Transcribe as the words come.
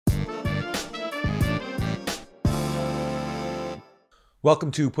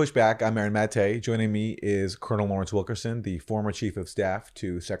Welcome to Pushback. I'm Aaron Mate. Joining me is Colonel Lawrence Wilkerson, the former Chief of Staff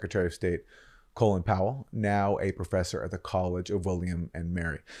to Secretary of State Colin Powell, now a professor at the College of William and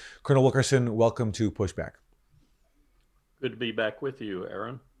Mary. Colonel Wilkerson, welcome to Pushback. Good to be back with you,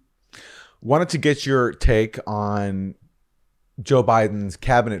 Aaron. Wanted to get your take on Joe Biden's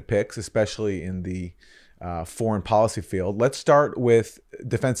cabinet picks, especially in the foreign policy field. Let's start with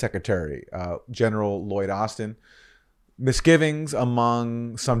Defense Secretary General Lloyd Austin. Misgivings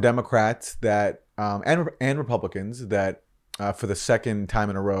among some Democrats that and Republicans that for the second time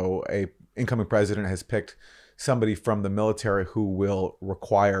in a row, a incoming president has picked somebody from the military who will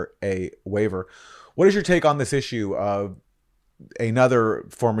require a waiver. What is your take on this issue of another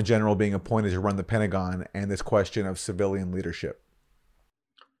former general being appointed to run the Pentagon and this question of civilian leadership?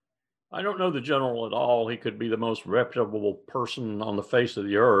 I don't know the general at all. He could be the most reputable person on the face of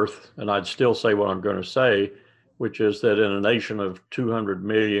the earth, and I'd still say what I'm going to say, which is that in a nation of 200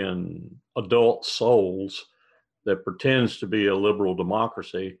 million adult souls that pretends to be a liberal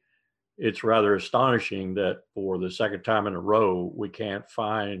democracy, it's rather astonishing that for the second time in a row, we can't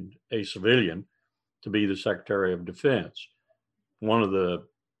find a civilian to be the Secretary of Defense. One of the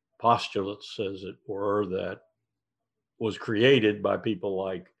postulates, as it were, that was created by people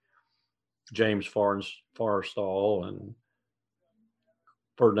like James Forrestal and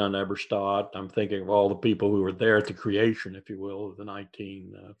Ferdinand Eberstadt. I'm thinking of all the people who were there at the creation, if you will, of the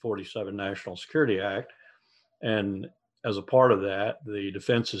 1947 National Security Act. And as a part of that, the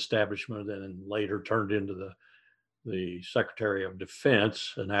defense establishment then later turned into the Secretary of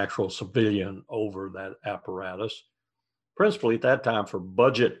Defense, an actual civilian over that apparatus, principally at that time for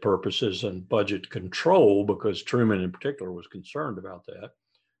budget purposes and budget control, because Truman in particular was concerned about that.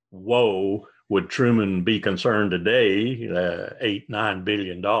 Whoa, would Truman be concerned today? $8-9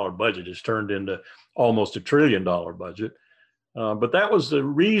 billion budget is turned into almost $1 trillion budget. But that was the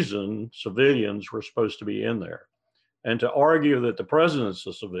reason civilians were supposed to be in there. And to argue that the president's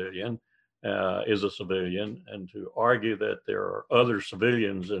a civilian is a civilian, and to argue that there are other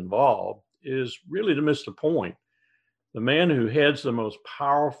civilians involved is really to miss the point. The man who heads the most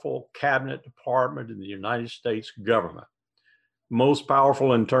powerful cabinet department in the United States government, most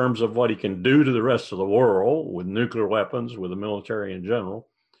powerful in terms of what he can do to the rest of the world with nuclear weapons, with the military in general,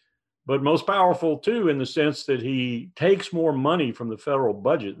 but most powerful too in the sense that he takes more money from the federal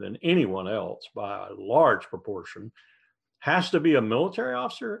budget than anyone else by a large proportion, has to be a military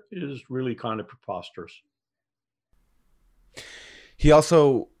officer is really kind of preposterous. He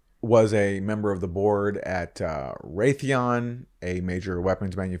also was a member of the board at Raytheon, a major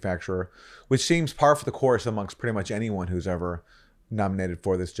weapons manufacturer, which seems par for the course amongst pretty much anyone who's ever nominated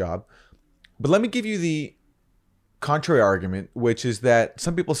for this job. But let me give you the contrary argument, which is that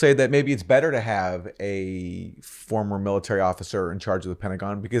some people say that maybe it's better to have a former military officer in charge of the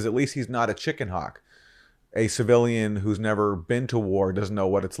Pentagon because at least he's not a chicken hawk. A civilian who's never been to war doesn't know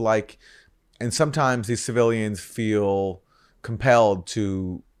what it's like. And sometimes these civilians feel compelled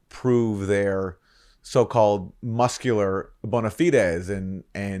to prove their so-called muscular bona fides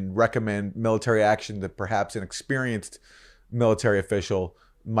and recommend military action that perhaps an experienced military official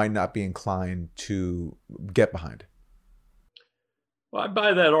might not be inclined to get behind. Well, I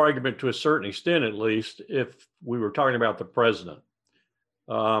buy that argument to a certain extent, at least, if we were talking about the president.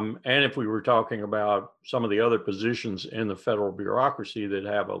 And if we were talking about some of the other positions in the federal bureaucracy that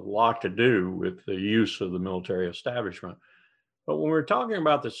have a lot to do with the use of the military establishment. But when we're talking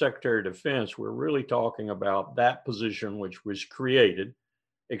about the Secretary of Defense, we're really talking about that position which was created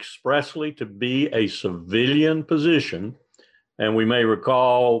expressly to be a civilian position. And we may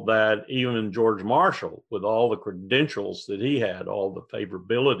recall that even George Marshall, with all the credentials that he had, all the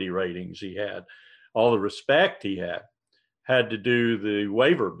favorability ratings he had, all the respect he had to do the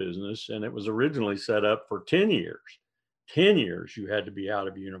waiver business. And it was originally set up for 10 years. 10 years you had to be out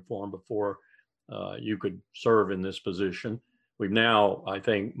of uniform before you could serve in this position. We've now, I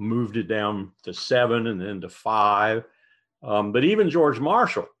think, moved it down to 7 and then to 5. But even George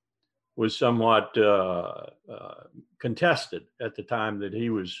Marshall was somewhat contested at the time that he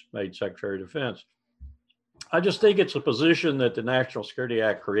was made Secretary of Defense. I just think it's a position that the National Security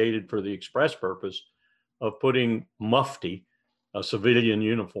Act created for the express purpose of putting mufti, a civilian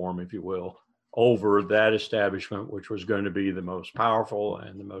uniform, if you will, over that establishment, which was going to be the most powerful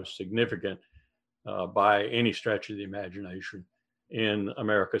and the most significant by any stretch of the imagination in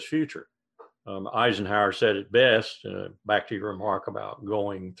America's future. Eisenhower said it best, back to your remark about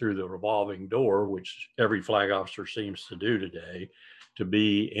going through the revolving door, which every flag officer seems to do today, to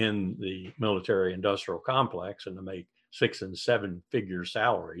be in the military industrial complex and to make 6 and 7 figure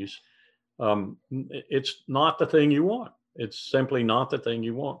salaries. It's not the thing you want. It's simply not the thing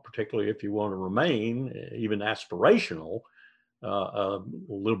you want, particularly if you want to remain even aspirational, a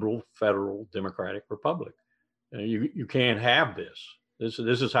liberal federal democratic republic. You can't have this.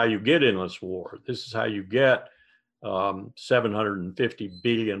 This is how you get endless war. This is how you get $750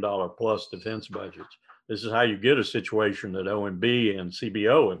 billion plus defense budgets. This is how you get a situation that OMB and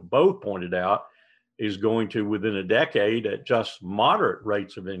CBO have both pointed out is going to, within a decade, at just moderate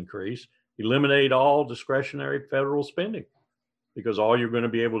rates of increase, eliminate all discretionary federal spending. Because all you're going to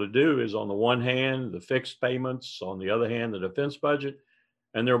be able to do is, on the one hand, the fixed payments, on the other hand, the defense budget,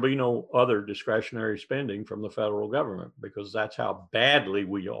 and there'll be no other discretionary spending from the federal government, because that's how badly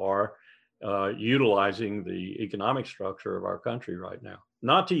we are utilizing the economic structure of our country right now.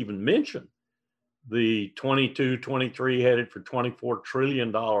 Not to even mention the 22, 23 headed for $24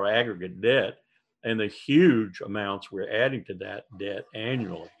 trillion aggregate debt and the huge amounts we're adding to that debt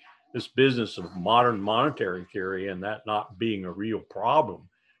annually. This business of modern monetary theory and that not being a real problem,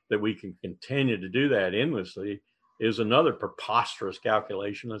 that we can continue to do that endlessly, is another preposterous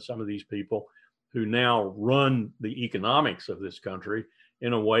calculation that some of these people who now run the economics of this country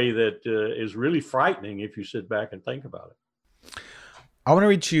in a way that is really frightening if you sit back and think about it. I want to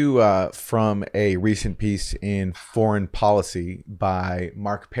read you from a recent piece in Foreign Policy by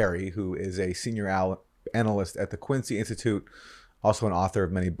Mark Perry, who is a senior analyst at the Quincy Institute, also an author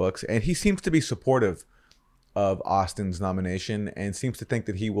of many books. And he seems to be supportive of Austin's nomination and seems to think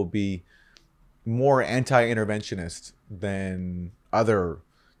that he will be more anti-interventionist than other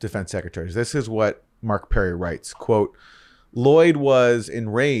defense secretaries. This is what Mark Perry writes, quote, "Lloyd was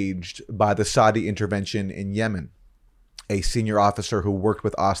enraged by the Saudi intervention in Yemen," a senior officer who worked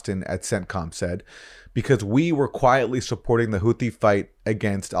with Austin at CENTCOM said, "because we were quietly supporting the Houthi fight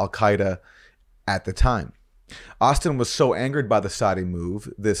against al-Qaeda at the time." Austin was so angered by the Saudi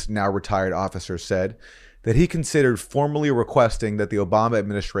move, this now retired officer said, that he considered formally requesting that the Obama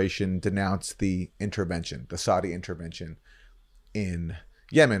administration denounce the intervention, the Saudi intervention in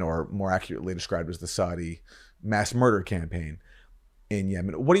Yemen, or more accurately described as the Saudi mass murder campaign in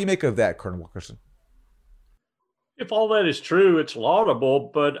Yemen. What do you make of that, Colonel Wilkerson? If all that is true, it's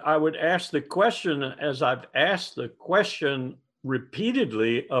laudable, but I would ask the question, as I've asked the question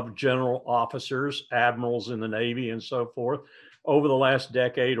repeatedly of general officers, admirals in the Navy and so forth over the last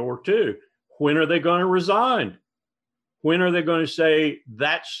decade or two, when are they going to resign? When are they going to say,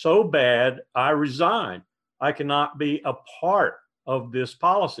 that's so bad, I resign? I cannot be a part of this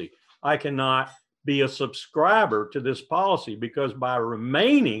policy. I cannot be a subscriber to this policy, because by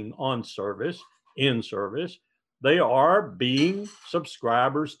remaining on service, in service, they are being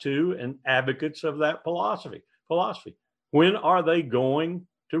subscribers to and advocates of that philosophy. When are they going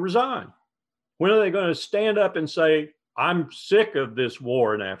to resign? When are they going to stand up and say, I'm sick of this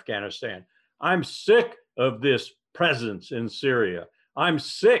war in Afghanistan. I'm sick of this presence in Syria. I'm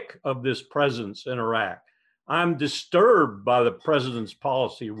sick of this presence in Iraq. I'm disturbed by the president's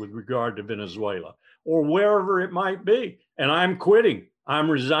policy with regard to Venezuela or wherever it might be. And I'm quitting. I'm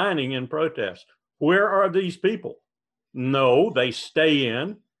resigning in protest. Where are these people? No, they stay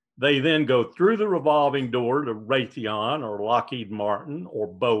in. They then go through the revolving door to Raytheon or Lockheed Martin or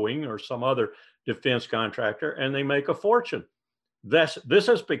Boeing or some other defense contractor, and they make a fortune. This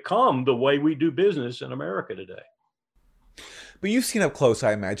has become the way we do business in America today. But you've seen up close,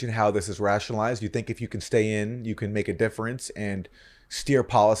 I imagine, how this is rationalized. You think if you can stay in, you can make a difference and steer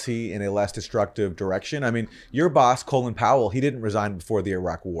policy in a less destructive direction. I mean, your boss, Colin Powell, he didn't resign before the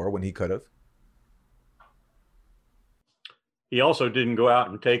Iraq War when he could have. He also didn't go out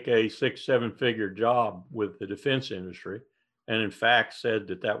and take a 6-7 figure job with the defense industry. And in fact, said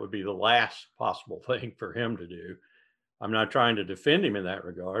that that would be the last possible thing for him to do. I'm not trying to defend him in that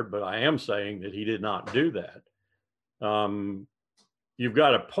regard, but I am saying that he did not do that. You've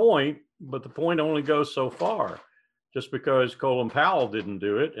got a point, but the point only goes so far. Just because Colin Powell didn't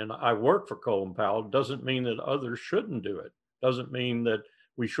do it, and I work for Colin Powell, doesn't mean that others shouldn't do it. Doesn't mean that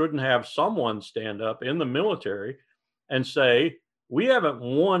we shouldn't have someone stand up in the military and say, we haven't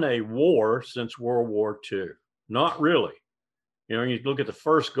won a war since World War II. Not really. You know, you look at the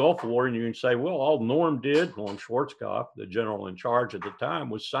first Gulf War and you can say, well, all Norm Schwarzkopf, the general in charge at the time,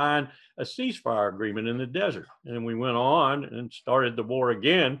 was sign a ceasefire agreement in the desert. And we went on and started the war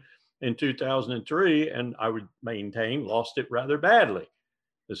again in 2003, and I would maintain lost it rather badly.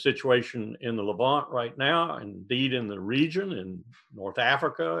 The situation in the Levant right now, indeed in the region, in North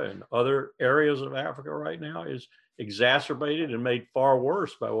Africa and other areas of Africa right now, is exacerbated and made far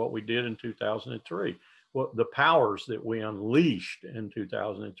worse by what we did in 2003. The powers that we unleashed in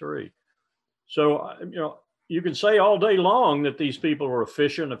 2003. So, you can say all day long that these people are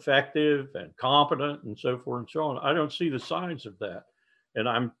efficient, effective, and competent, and so forth and so on. I don't see the signs of that, and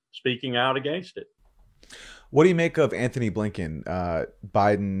I'm speaking out against it. What do you make of Anthony Blinken,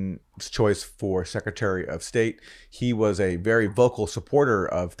 Biden's choice for Secretary of State? He was a very vocal supporter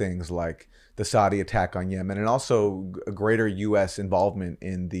of things like the Saudi attack on Yemen and also a greater U.S. involvement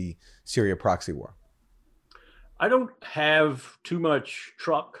in the Syria proxy war. I don't have too much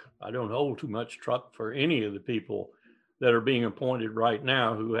truck. I don't hold too much truck for any of the people that are being appointed right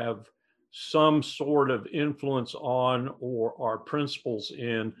now who have some sort of influence on or are principals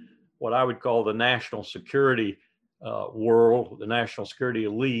in what I would call the national security world, the national security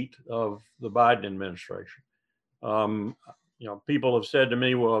elite of the Biden administration. People have said to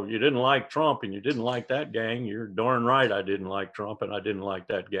me, well, you didn't like Trump and you didn't like that gang. You're darn right I didn't like Trump and I didn't like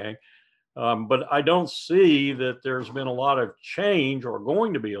that gang. But I don't see that there's been a lot of change or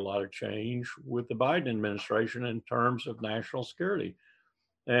going to be a lot of change with the Biden administration in terms of national security.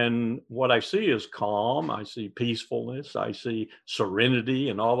 And what I see is calm. I see peacefulness. I see serenity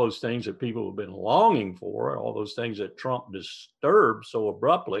and all those things that people have been longing for, all those things that Trump disturbed so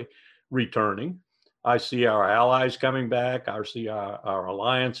abruptly returning. I see our allies coming back. I see our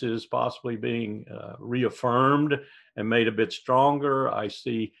alliances possibly being reaffirmed and made a bit stronger. I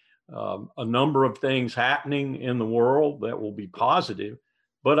see a number of things happening in the world that will be positive.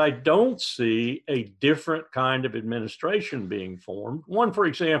 But I don't see a different kind of administration being formed. One, for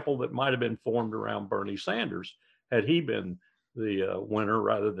example, that might have been formed around Bernie Sanders had he been the winner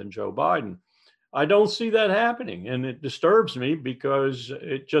rather than Joe Biden. I don't see that happening. And it disturbs me because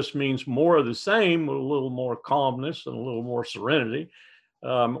it just means more of the same with a little more calmness and a little more serenity,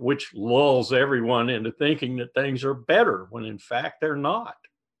 which lulls everyone into thinking that things are better when in fact they're not.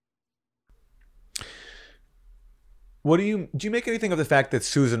 Do you make anything of the fact that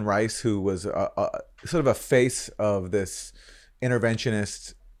Susan Rice, who was sort of a face of this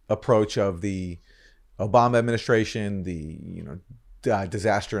interventionist approach of the Obama administration, the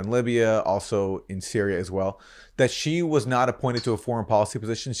disaster in Libya, also in Syria as well, that she was not appointed to a foreign policy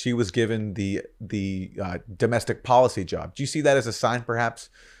position? She was given the domestic policy job. Do you see that as a sign, perhaps,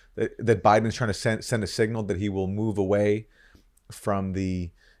 that Biden is trying to send a signal that he will move away from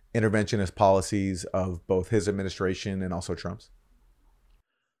the interventionist policies of both his administration and also Trump's?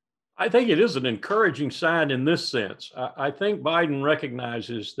 I think it is an encouraging sign in this sense. I think Biden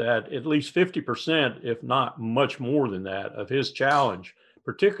recognizes that at least 50%, if not much more than that, of his challenge,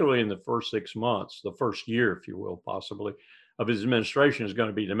 particularly in the first 6 months, the first year, if you will, possibly, of his administration is going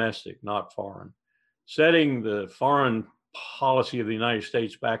to be domestic, not foreign. Setting the foreign policy of the United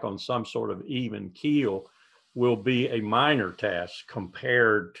States back on some sort of even keel will be a minor task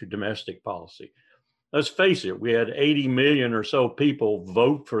compared to domestic policy. Let's face it, we had 80 million or so people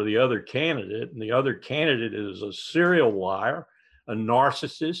vote for the other candidate, and the other candidate is a serial liar, a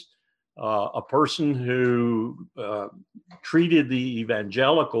narcissist, a person who treated the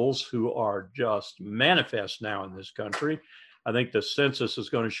evangelicals, who are just manifest now in this country. I think the census is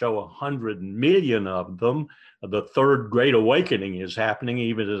going to show 100 million of them. The third great awakening is happening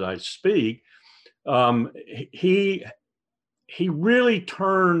even as I speak. He really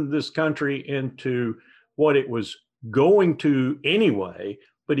turned this country into what it was going to anyway,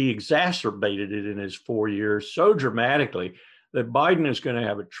 but he exacerbated it in his 4 years so dramatically that Biden is going to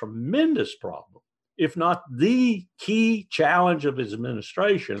have a tremendous problem, if not the key challenge of his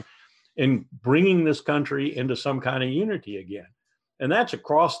administration, in bringing this country into some kind of unity again. And that's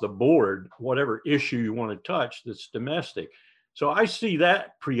across the board, whatever issue you want to touch that's domestic. So I see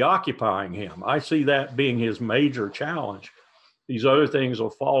that preoccupying him. I see that being his major challenge. These other things will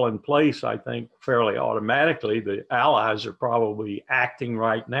fall in place, I think, fairly automatically. The allies are probably acting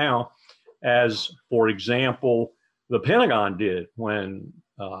right now as, for example, the Pentagon did when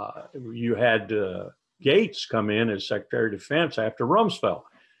you had Gates come in as Secretary of Defense after Rumsfeld.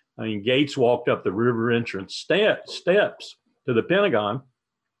 I mean, Gates walked up the river entrance steps to the Pentagon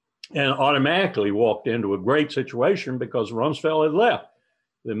and automatically walked into a great situation because Rumsfeld had left.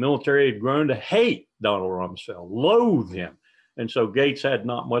 The military had grown to hate Donald Rumsfeld, loathe him. And so Gates had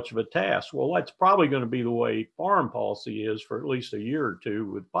not much of a task. Well, that's probably going to be the way foreign policy is for at least a year or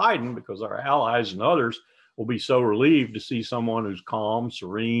two with Biden, because our allies and others will be so relieved to see someone who's calm,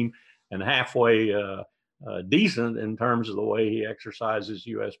 serene, and halfway decent in terms of the way he exercises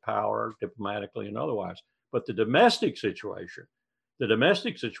U.S. power diplomatically and otherwise. But the domestic situation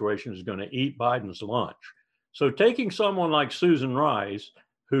is going to eat Biden's lunch. So taking someone like Susan Rice,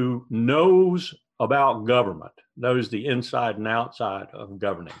 who knows about government, knows the inside and outside of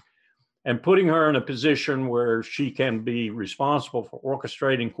governing, and putting her in a position where she can be responsible for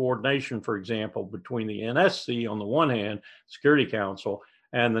orchestrating coordination, for example, between the NSC on the one hand, Security Council,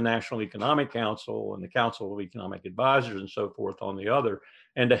 and the National Economic Council and the Council of Economic Advisors and so forth on the other,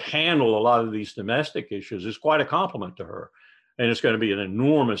 and to handle a lot of these domestic issues is quite a compliment to her. And it's going to be an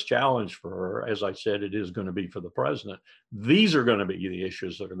enormous challenge for her. As I said, it is going to be for the president. These are going to be the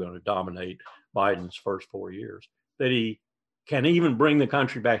issues that are going to dominate Biden's first 4 years. That he can even bring the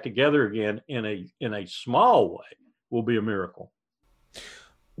country back together again in a small way will be a miracle.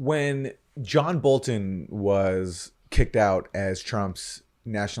 When John Bolton was kicked out as Trump's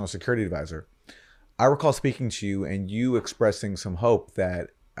national security advisor, I recall speaking to you and you expressing some hope that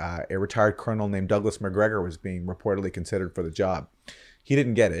a retired colonel named Douglas Macgregor was being reportedly considered for the job. He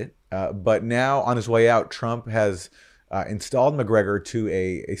didn't get it, but now on his way out, Trump has installed Macgregor to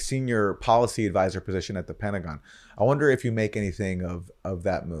a senior policy advisor position at the Pentagon. I wonder if you make anything of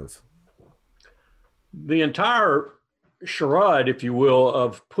that move. The entire charade, if you will,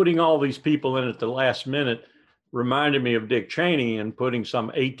 of putting all these people in at the last minute reminded me of Dick Cheney and putting some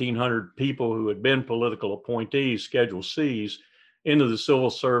 1,800 people who had been political appointees, Schedule Cs, into the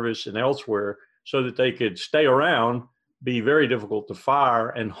civil service and elsewhere so that they could stay around, be very difficult to fire,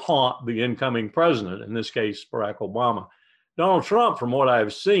 and haunt the incoming president, in this case, Barack Obama. Donald Trump, from what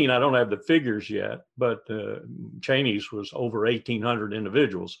I've seen, I don't have the figures yet, but Cheney's was over 1,800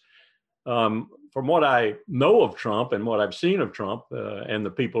 individuals. From what I know of Trump and what I've seen of Trump and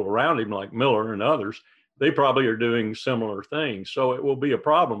the people around him, like Miller and others, they probably are doing similar things. So it will be a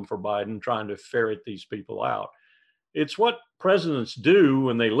problem for Biden trying to ferret these people out. It's what presidents do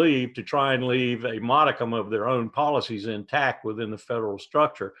when they leave to try and leave a modicum of their own policies intact within the federal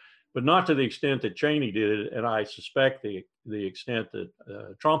structure, but not to the extent that Cheney did it, and I suspect the extent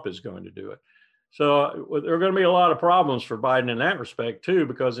that Trump is going to do it. So there are going to be a lot of problems for Biden in that respect, too,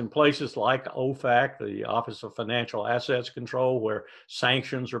 because in places like OFAC, the Office of Financial Assets Control, where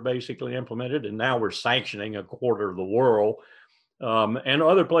sanctions are basically implemented, and now we're sanctioning a quarter of the world, and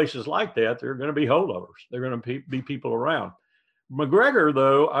other places like that, there are going to be holdovers. There are going to be people around. Macgregor,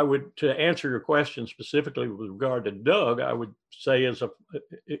 though, to answer your question specifically with regard to Doug, I would say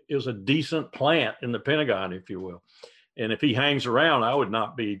is a decent plant in the Pentagon, if you will. And if he hangs around, I would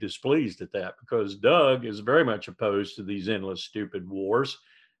not be displeased at that, because Doug is very much opposed to these endless, stupid wars,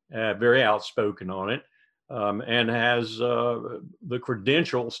 very outspoken on it, and has the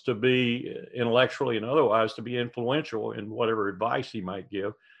credentials to be intellectually and otherwise to be influential in whatever advice he might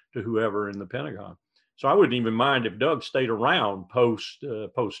give to whoever in the Pentagon. So I wouldn't even mind if Doug stayed around post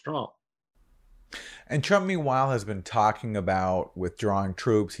Trump. And Trump, meanwhile, has been talking about withdrawing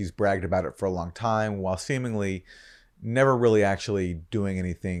troops. He's bragged about it for a long time, while seemingly never really actually doing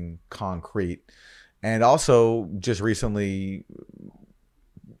anything concrete. And also just recently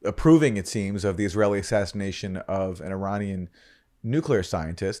approving, it seems, of the Israeli assassination of an Iranian nuclear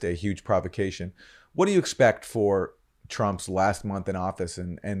scientist, a huge provocation. What do you expect for Trump's last month in office,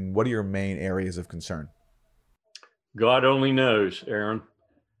 and what are your main areas of concern? God only knows, Aaron.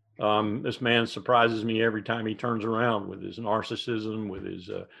 This man surprises me every time he turns around with his narcissism, with his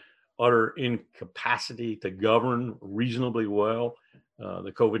utter incapacity to govern reasonably well.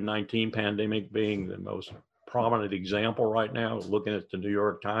 The COVID-19 pandemic being the most prominent example right now. Looking at the New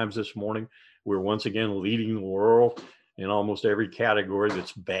York Times this morning, we're once again leading the world in almost every category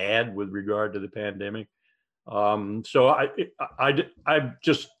that's bad with regard to the pandemic. So I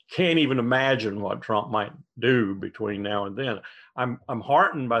just can't even imagine what Trump might do between now and then. I'm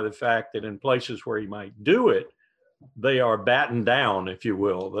heartened by the fact that in places where he might do it, they are battened down, if you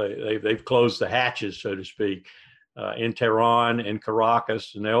will. They've closed the hatches, so to speak, in Tehran and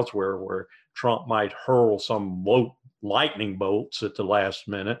Caracas and elsewhere where Trump might hurl some lightning bolts at the last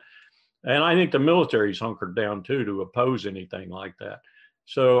minute. And I think the military's hunkered down, too, to oppose anything like that.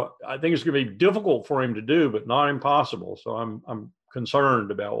 So I think it's going to be difficult for him to do, but not impossible. So I'm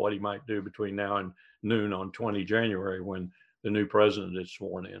concerned about what he might do between now and noon on 20 January when the new president is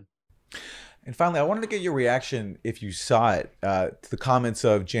sworn in. And finally, I wanted to get your reaction, if you saw it, to the comments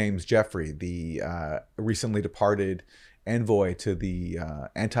of James Jeffrey, the recently departed envoy to the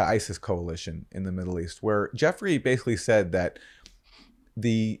anti-ISIS coalition in the Middle East, where Jeffrey basically said that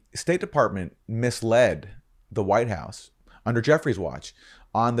the State Department misled the White House under Jeffrey's watch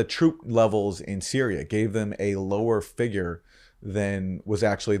on the troop levels in Syria, gave them a lower figure than was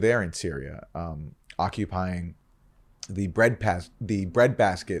actually there in Syria, occupying the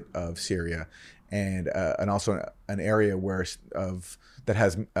breadbasket of Syria, and also an area that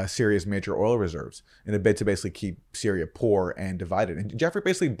has Syria's major oil reserves, in a bid to basically keep Syria poor and divided. And Jeffrey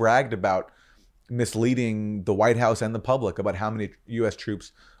basically bragged about misleading the White House and the public about how many U.S.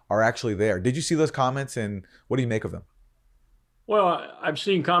 troops are actually there. Did you see those comments, and what do you make of them? Well, I've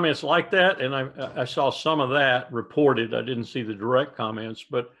seen comments like that, and I saw some of that reported. I didn't see the direct comments,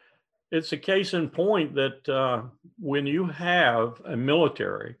 but it's a case in point that when you have a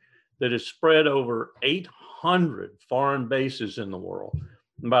military that is spread over 800 foreign bases in the world,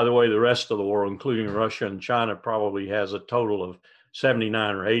 and by the way, the rest of the world, including Russia and China, probably has a total of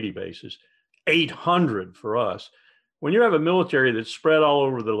 79 or 80 bases, 800 for us. When you have a military that's spread all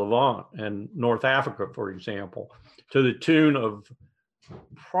over the Levant and North Africa, for example, to the tune of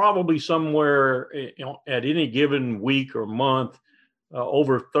probably somewhere, at any given week or month,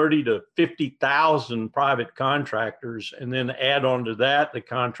 over 30 to 50,000 private contractors, and then add on to that the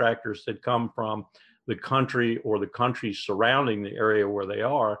contractors that come from the country or the countries surrounding the area where they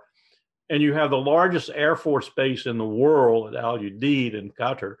are. And you have the largest Air Force base in the world at Al Udeid in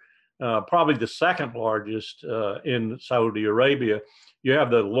Qatar, probably the second largest in Saudi Arabia. You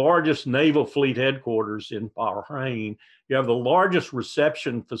have the largest naval fleet headquarters in Bahrain. You have the largest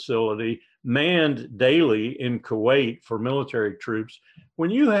reception facility manned daily in Kuwait for military troops.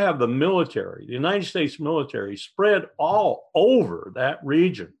 When you have the military, the United States military, spread all over that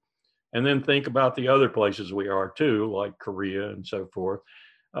region, and then think about the other places we are too, like Korea and so forth.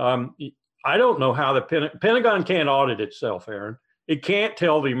 I don't know how the Pentagon can't audit itself, Aaron. It can't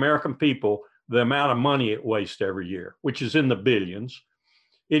tell the American people the amount of money it wastes every year, which is in the billions.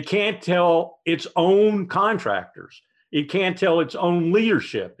 It can't tell its own contractors. It can't tell its own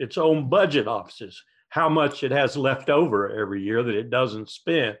leadership, its own budget offices, how much it has left over every year that it doesn't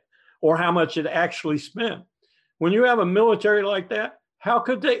spend, or how much it actually spent. When you have a military like that, how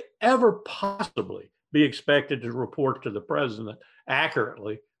could they ever possibly be expected to report to the president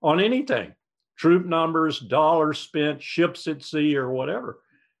accurately on anything? Troop numbers, dollars spent, ships at sea, or whatever.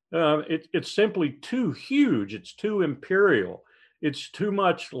 It's simply too huge. It's too imperial. It's too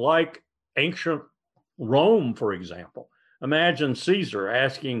much like ancient Rome, for example. Imagine Caesar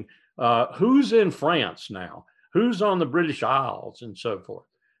asking, who's in France now? Who's on the British Isles, and so forth.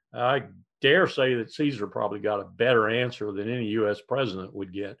 I dare say that Caesar probably got a better answer than any U.S. president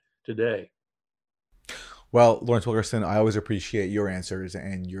would get today. Well, Lawrence Wilkerson, I always appreciate your answers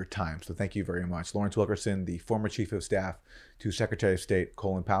and your time. So thank you very much. Lawrence Wilkerson, the former Chief of Staff to Secretary of State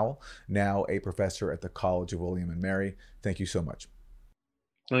Colin Powell, now a professor at the College of William and Mary. Thank you so much.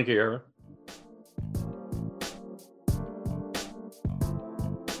 Thank you, Aaron.